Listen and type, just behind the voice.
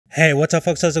Hey, what's up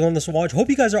folks, how's it going? This is Watch. Hope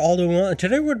you guys are all doing well, and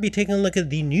today we're going to be taking a look at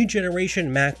the new generation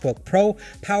MacBook Pro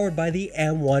powered by the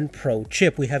M1 Pro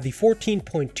chip. We have the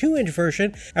 14.2-inch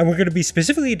version, and we're going to be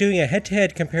specifically doing a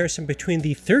head-to-head comparison between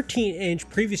the 13-inch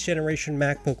previous generation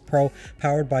MacBook Pro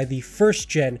powered by the first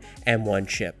gen M1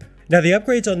 chip. Now, the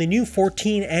upgrades on the new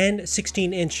 14 and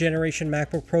 16-inch generation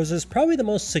MacBook Pros is probably the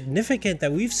most significant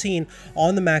that we've seen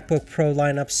on the MacBook Pro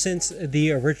lineup since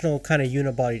the original kind of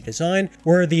unibody design,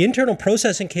 where the internal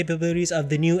processing capabilities of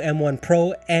the new M1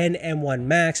 Pro and M1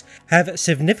 Max have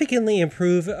significantly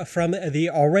improved from the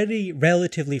already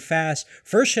relatively fast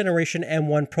first generation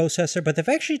M1 processor, but they've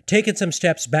actually taken some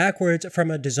steps backwards from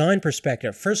a design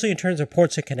perspective. Firstly, in terms of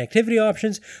ports and connectivity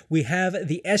options, we have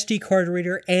the SD card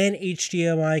reader and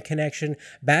HDMI connection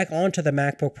back onto the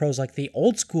MacBook Pros like the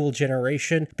old school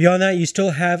generation. Beyond that, you still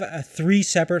have 3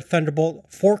 separate Thunderbolt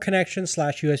 4 connections /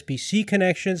 USB-C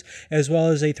connections, as well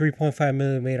as a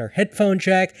 3.5mm headphone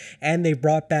jack, and they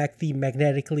brought back the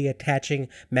magnetically attaching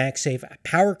MagSafe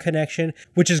power connection,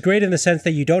 which is great in the sense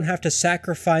that you don't have to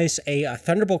sacrifice a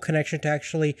Thunderbolt connection to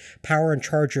actually power and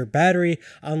charge your battery,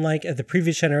 unlike the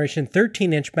previous generation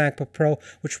 13-inch MacBook Pro,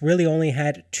 which really only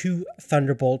had 2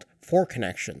 Thunderbolt 4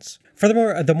 connections.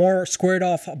 Furthermore, the more squared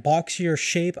off, boxier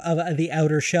shape of the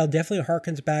outer shell definitely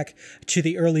harkens back to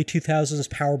the early 2000s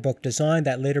PowerBook design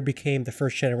that later became the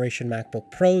first generation MacBook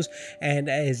Pros, and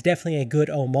is definitely a good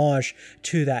homage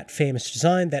to that famous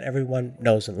design that everyone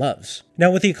knows and loves. Now,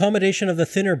 with the accommodation of the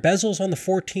thinner bezels on the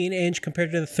 14-inch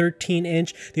compared to the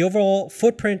 13-inch, the overall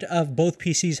footprint of both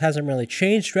PCs hasn't really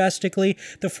changed drastically,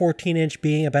 the 14-inch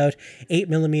being about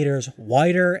 8mm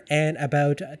wider and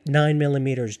about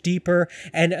 9mm deeper,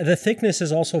 and the thickness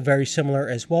is also very similar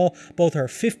as well. Both are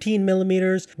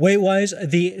 15mm. Weight-wise,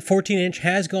 the 14-inch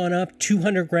has gone up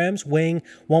 200 grams, weighing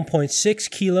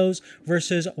 1.6 kilos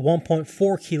versus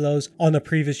 1.4 kilos on the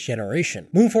previous generation.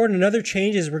 Moving forward, another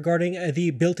change is regarding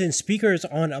the built-in speakers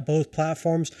on both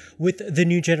platforms, with the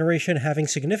new generation having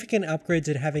significant upgrades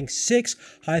and having 6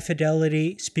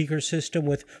 high-fidelity speaker system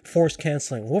with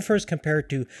force-canceling woofers compared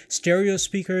to stereo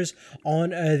speakers on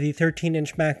the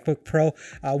 13-inch MacBook Pro,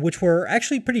 which were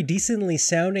actually pretty decently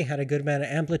sounding, had a good amount of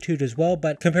amplitude as well,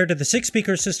 but compared to the 6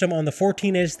 speaker system on the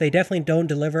 14-inch, they definitely don't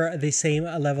deliver the same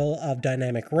level of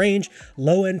dynamic range,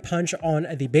 low-end punch on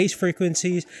the bass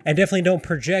frequencies, and definitely don't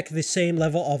project the same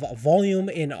level of volume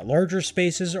in larger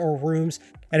spaces or rooms.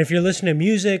 And if you're listening to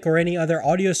music or any other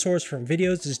audio source from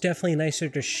videos, it's definitely nicer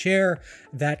to share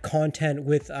that content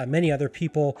with many other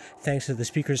people thanks to the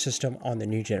speaker system on the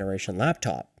new generation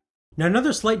laptop. Now,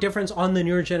 another slight difference on the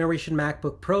newer generation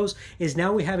MacBook Pros is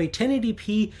now we have a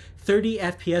 1080p 30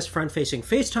 FPS front-facing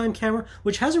FaceTime camera,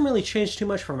 which hasn't really changed too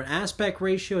much from an aspect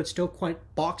ratio. It's still quite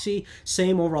boxy,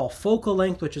 same overall focal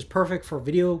length, which is perfect for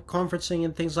video conferencing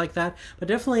and things like that, but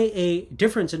definitely a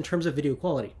difference in terms of video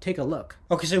quality. Take a look.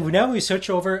 Okay, so now we switch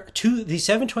over to the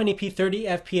 720p 30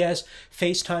 FPS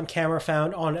FaceTime camera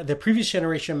found on the previous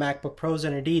generation MacBook Pros,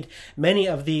 and indeed many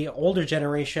of the older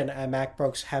generation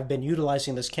MacBooks have been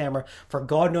utilizing this camera for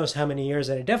God knows how many years,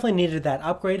 and it definitely needed that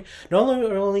upgrade. Not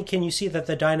only can you see that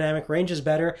the dynamic range is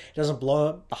better, it doesn't blow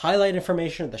up the highlight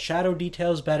information, the shadow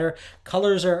details better,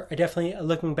 colors are definitely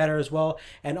looking better as well,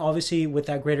 and obviously with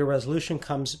that greater resolution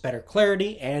comes better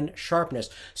clarity and sharpness.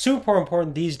 Super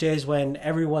important these days when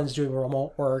everyone's doing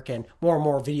remote work and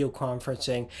more video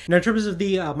conferencing. Now, in terms of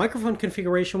the microphone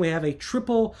configuration, we have a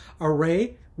triple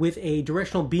array with a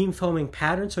directional beam foaming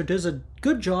pattern, so it does a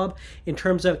good job in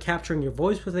terms of capturing your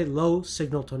voice with a low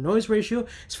signal to noise ratio.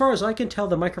 As far as I can tell,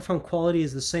 the microphone quality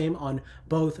is the same on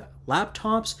both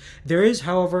laptops. There is,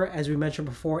 however, as we mentioned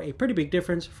before, a pretty big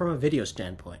difference from a video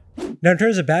standpoint. Now, in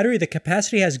terms of battery, the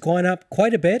capacity has gone up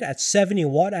quite a bit at 70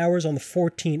 watt-hours on the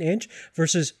 14-inch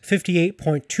versus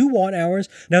 58.2 watt-hours.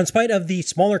 Now, in spite of the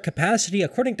smaller capacity,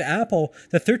 according to Apple,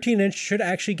 the 13-inch should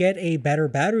actually get a better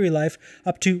battery life,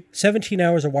 up to 17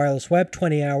 hours of wireless web,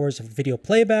 20 hours of video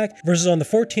playback, versus on the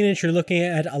 14-inch, you're looking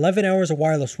at 11 hours of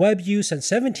wireless web use and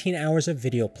 17 hours of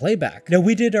video playback. Now,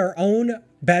 we did our own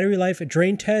battery life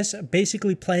drain test,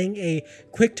 basically playing a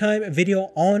QuickTime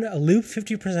video on a loop,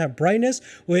 50% brightness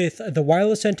with the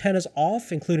wireless antennas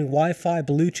off, including Wi-Fi,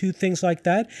 Bluetooth, things like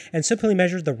that, and simply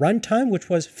measured the runtime, which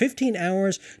was 15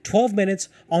 hours, 12 minutes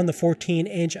on the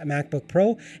 14-inch MacBook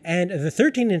Pro, and the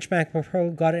 13-inch MacBook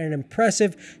Pro got an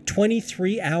impressive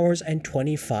 23 hours and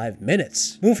 25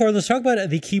 minutes. Moving forward, let's talk about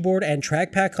the keyboard and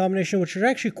trackpad combination, which is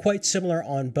actually quite similar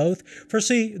on both.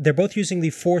 Firstly, they're both using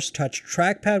the Force Touch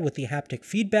trackpad with the haptic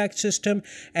feedback system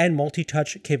and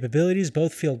multi-touch capabilities.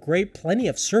 Both feel great, plenty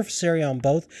of surface area on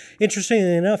both.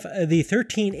 Interestingly enough, the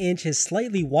 13-inch is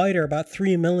slightly wider, about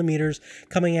 3 millimeters,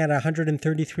 coming at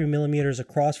 133 millimeters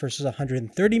across versus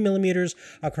 130 millimeters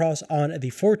across on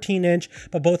the 14-inch,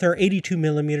 but both are 82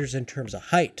 millimeters in terms of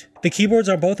height. The keyboards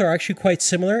on both are actually quite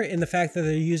similar in the fact that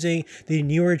they're using the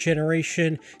newer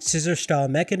generation scissor style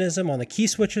mechanism on the key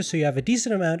switches, so you have a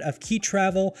decent amount of key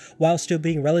travel while still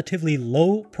being relatively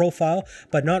low profile,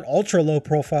 but not ultra low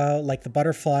profile like the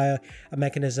butterfly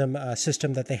mechanism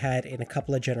system that they had in a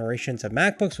couple of generations of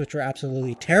MacBooks, which were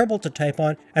absolutely terrible to type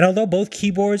on. And although both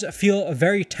keyboards feel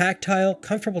very tactile,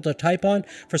 comfortable to type on,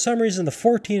 for some reason the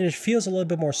 14-inch feels a little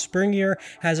bit more springier,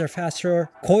 has a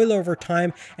faster coil over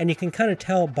time, and you can kind of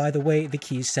tell by the way the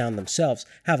keys sound themselves.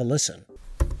 Have a listen.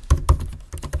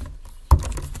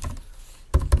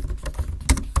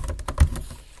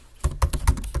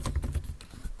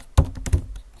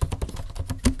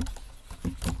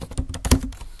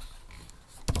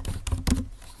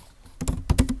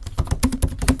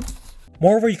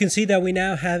 Moreover, you can see that we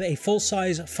now have a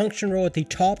full-size function row at the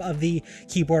top of the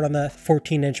keyboard on the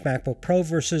 14-inch MacBook Pro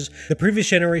versus the previous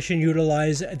generation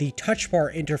utilized the touch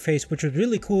bar interface, which was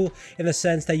really cool in the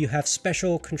sense that you have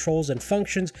special controls and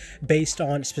functions based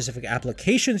on specific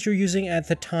applications you're using at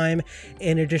the time,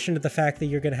 in addition to the fact that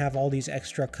you're going to have all these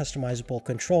extra customizable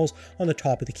controls on the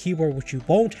top of the keyboard, which you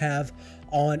won't have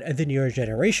on the newer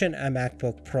generation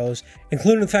MacBook Pros,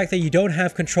 including the fact that you don't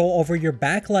have control over your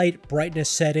backlight brightness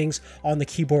settings on the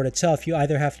keyboard itself. You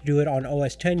either have to do it on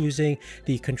OS X using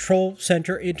the Control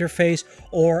Center interface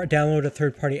or download a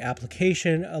third-party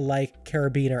application like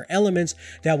Carabiner Elements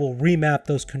that will remap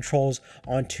those controls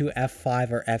onto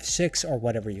F5 or F6 or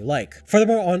whatever you like.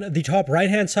 Furthermore, on the top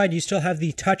right-hand side, you still have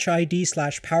the Touch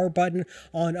ID/power button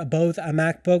on both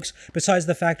MacBooks. Besides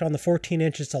the fact on the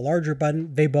 14-inch it's a larger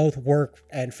button, they both work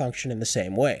and function in the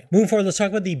same way. Moving forward, let's talk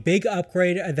about the big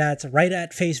upgrade that's right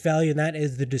at face value, and that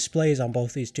is the displays on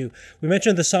both these two. We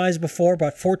mentioned the size before,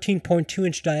 but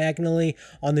 14.2-inch diagonally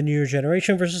on the newer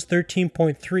generation versus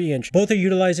 13.3-inch. Both are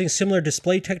utilizing similar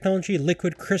display technology,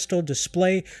 liquid crystal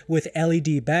display with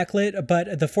LED backlit,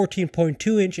 but the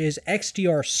 14.2-inch is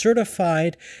XDR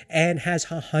certified and has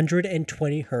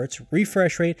 120 Hz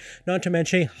refresh rate, not to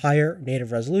mention a higher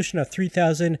native resolution of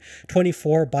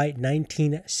 3024 by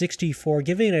 1964,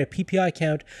 giving it a PPI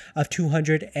count of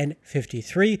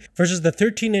 253, versus the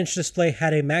 13-inch display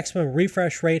had a maximum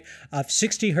refresh rate of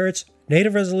 60 Hz,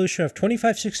 native resolution of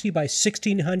 2560 by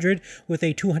 1600 with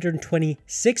a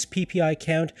 226 PPI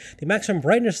count. The maximum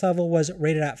brightness level was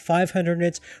rated at 500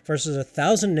 nits versus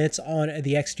 1000 nits on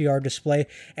the XDR display,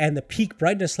 and the peak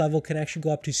brightness level can actually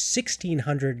go up to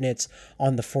 1600 nits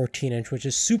on the 14-inch, which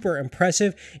is super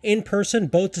impressive. In person,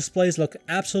 both displays look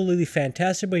absolutely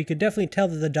fantastic, but you can definitely tell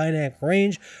that the dynamic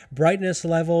range, brightness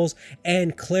levels,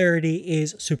 and clarity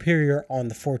is superior on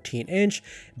the 14-inch,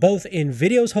 both in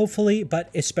videos hopefully, but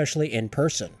especially in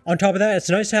person. On top of that, it's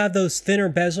nice to have those thinner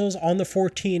bezels on the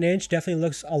 14-inch. Definitely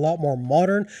looks a lot more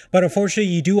modern, but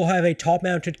unfortunately you do have a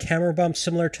top-mounted camera bump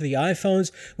similar to the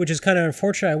iPhones, which is kind of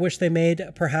unfortunate. I wish they made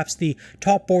perhaps the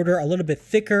top border a little bit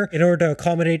thicker in order to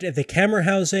accommodate the camera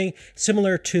housing,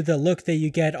 similar to the look that you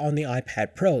get on the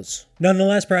iPad Pros.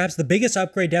 Nonetheless, perhaps the biggest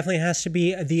upgrade definitely has to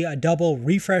be the double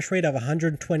refresh rate of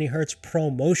 120 Hz Pro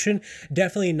Motion.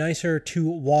 Definitely nicer to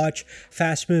watch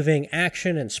fast-moving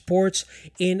action and sports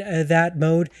in that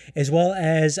mode, as well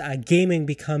as gaming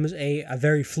becomes a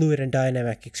very fluid and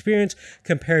dynamic experience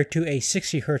compared to a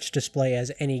 60 Hz display,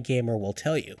 as any gamer will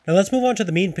tell you. Now let's move on to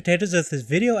the meat and potatoes of this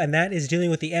video, and that is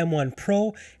dealing with the M1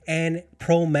 Pro and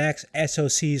Pro Max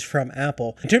SoCs from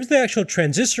Apple. In terms of the actual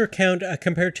transistor count,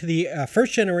 compared to the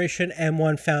first generation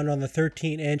M1 found on the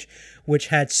 13-inch, which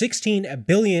had 16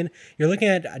 billion, you're looking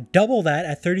at double that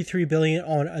at 33 billion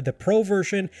on the Pro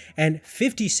version and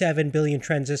 57 billion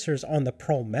transistors on the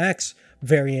Pro Max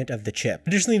variant of the chip.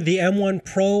 Additionally, the M1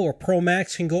 Pro or Pro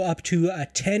Max can go up to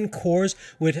 10 cores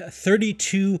with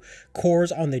 32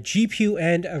 cores on the GPU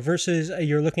end versus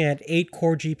you're looking at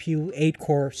 8-core GPU,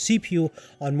 8-core CPU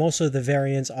on most of the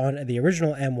variants on the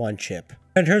original M1 chip.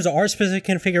 In terms of our specific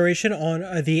configuration on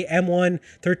the M1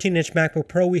 13-inch MacBook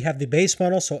Pro, we have the base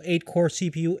model, so 8-core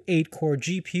CPU, 8-core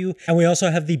GPU, and we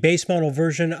also have the base model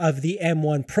version of the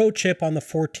M1 Pro chip on the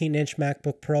 14-inch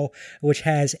MacBook Pro, which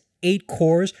has 8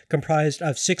 cores comprised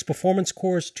of 6 performance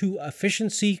cores, 2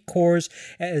 efficiency cores,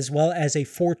 as well as a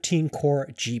 14-core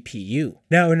GPU.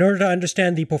 Now, in order to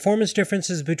understand the performance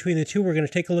differences between the two, we're going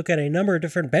to take a look at a number of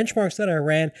different benchmarks that I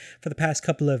ran for the past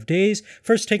couple of days.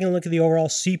 First, taking a look at the overall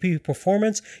CPU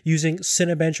performance using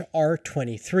Cinebench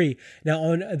R23. Now,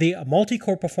 on the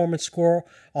multi-core performance score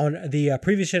on the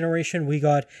previous generation, we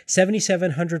got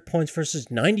 7,700 points versus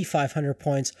 9,500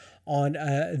 points on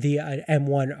the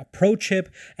M1 Pro chip,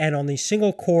 and on the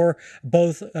single core,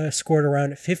 both scored around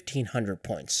 1,500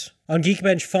 points. On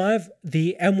Geekbench 5,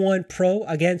 the M1 Pro,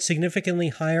 again, significantly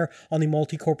higher on the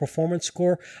multi-core performance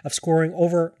score of scoring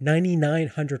over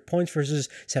 9,900 points versus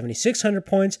 7,600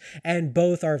 points, and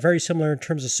both are very similar in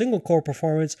terms of single core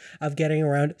performance of getting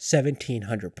around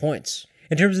 1,700 points.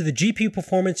 In terms of the GPU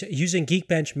performance using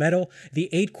Geekbench Metal, the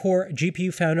 8-core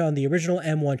GPU found on the original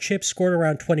M1 chip scored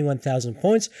around 21,000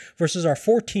 points versus our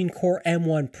 14-core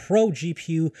M1 Pro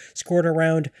GPU scored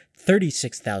around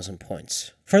 36,000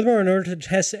 points. Furthermore, in order to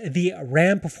test the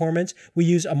RAM performance, we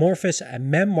use amorphous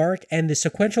memmark, and the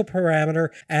sequential parameter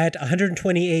at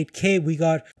 128K, we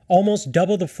got almost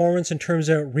double the performance in terms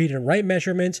of read and write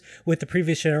measurements, with the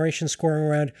previous generation scoring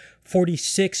around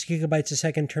 46 gigabytes a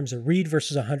second in terms of read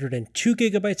versus 102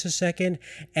 gigabytes a second,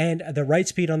 and the write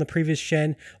speed on the previous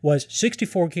gen was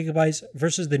 64 gigabytes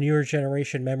versus the newer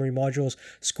generation memory modules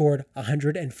scored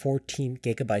 114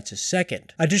 gigabytes a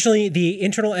second. Additionally, the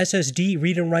internal SSD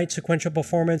read and write sequential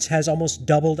performance has almost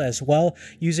doubled as well.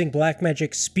 Using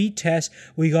Blackmagic speed test,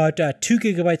 we got 2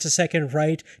 gigabytes a second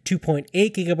write, 2.8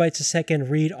 gigabytes a second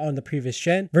read on the previous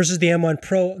gen, versus the M1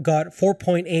 Pro got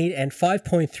 4.8 and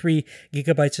 5.3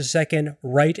 gigabytes a second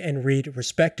write and read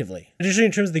respectively. Additionally,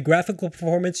 in terms of the graphical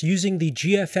performance, using the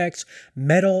GFX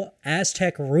Metal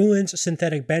Aztec Ruins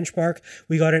synthetic benchmark,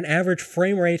 we got an average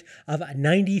frame rate of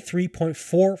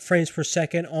 93.4 frames per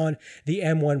second on the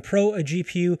M1 Pro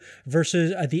GPU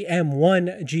versus the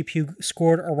M1 GPU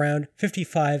scored around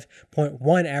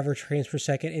 55.1 average frames per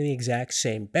second in the exact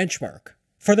same benchmark.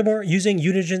 Furthermore, using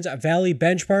Unigen's Valley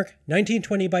benchmark,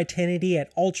 1920 by 1080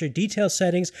 at ultra detail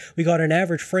settings, we got an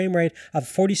average frame rate of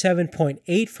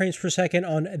 47.8 frames per second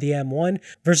on the M1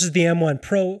 versus the M1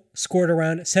 Pro scored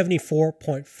around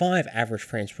 74.5 average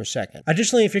frames per second.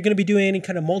 Additionally, if you're going to be doing any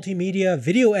kind of multimedia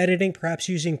video editing, perhaps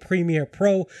using Premiere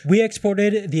Pro, we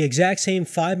exported the exact same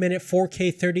 5-minute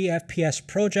 4K 30 FPS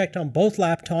project on both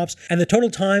laptops, and the total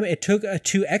time it took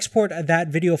to export that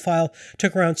video file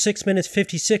took around 6 minutes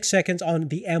 56 seconds on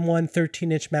the M1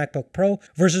 13-inch MacBook Pro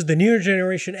versus the newer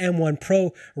generation M1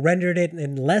 Pro rendered it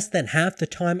in less than half the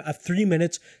time of 3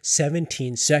 minutes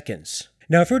 17 seconds.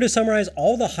 Now, if we were to summarize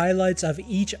all the highlights of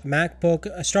each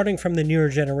MacBook, starting from the newer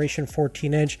generation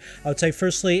 14-inch, I would say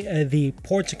firstly, the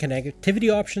ports and connectivity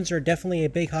options are definitely a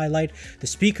big highlight. The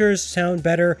speakers sound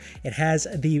better. It has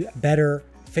the better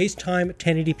FaceTime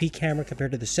 1080p camera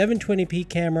compared to the 720p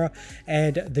camera,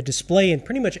 and the display in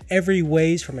pretty much every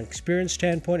ways from an experience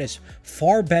standpoint is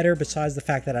far better, besides the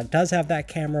fact that it does have that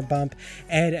camera bump,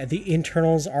 and the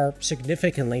internals are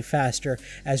significantly faster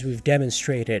as we've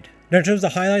demonstrated. Now, in terms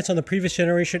of the highlights on the previous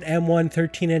generation M1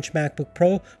 13-inch MacBook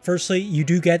Pro, firstly, you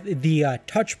do get the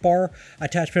touch bar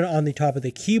attachment on the top of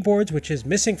the keyboards, which is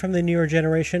missing from the newer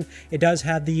generation. It does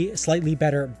have the slightly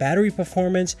better battery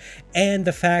performance, and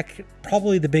the fact,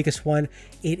 probably the biggest one,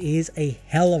 it is a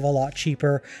hell of a lot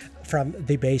cheaper from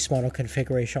the base model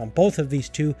configuration on both of these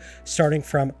two, starting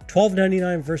from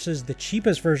 $1,299 versus the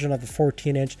cheapest version of the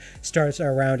 14-inch starts at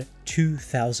around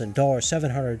 $2,000,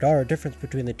 $700 difference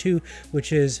between the two,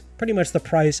 which is pretty much the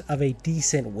price of a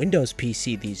decent Windows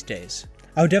PC these days.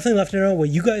 I would definitely love to know what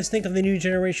you guys think of the new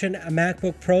generation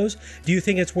MacBook Pros. Do you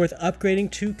think it's worth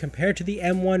upgrading to compared to the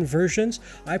M1 versions?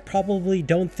 I probably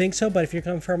don't think so, but if you're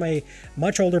coming from a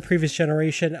much older previous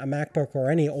generation, a MacBook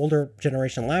or any older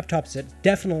generation laptops, it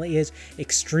definitely is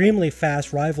extremely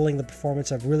fast, rivaling the performance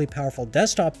of really powerful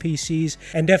desktop PCs,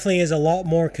 and definitely is a lot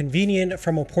more convenient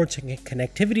from a ports and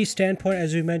connectivity standpoint,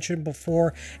 as we mentioned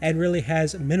before, and really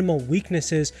has minimal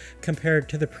weaknesses compared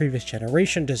to the previous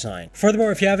generation design.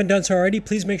 Furthermore, if you haven't done so already,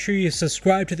 please make sure you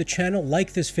subscribe to the channel,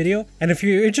 like this video, and if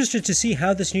you're interested to see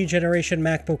how this new generation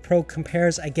MacBook Pro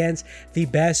compares against the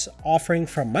best offering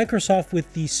from Microsoft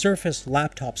with the Surface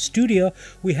Laptop Studio,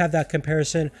 we have that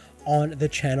comparison on the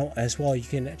channel as well. You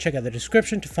can check out the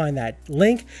description to find that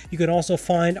link. You can also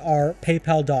find our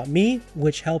paypal.me,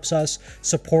 which helps us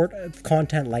support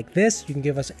content like this. You can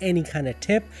give us any kind of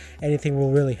tip, anything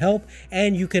will really help,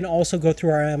 and you can also go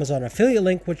through our Amazon affiliate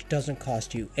link, which doesn't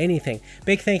cost you anything.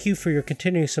 Big thank you for your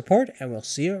continuing support, and we'll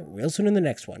see you real soon in the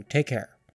next one. Take care.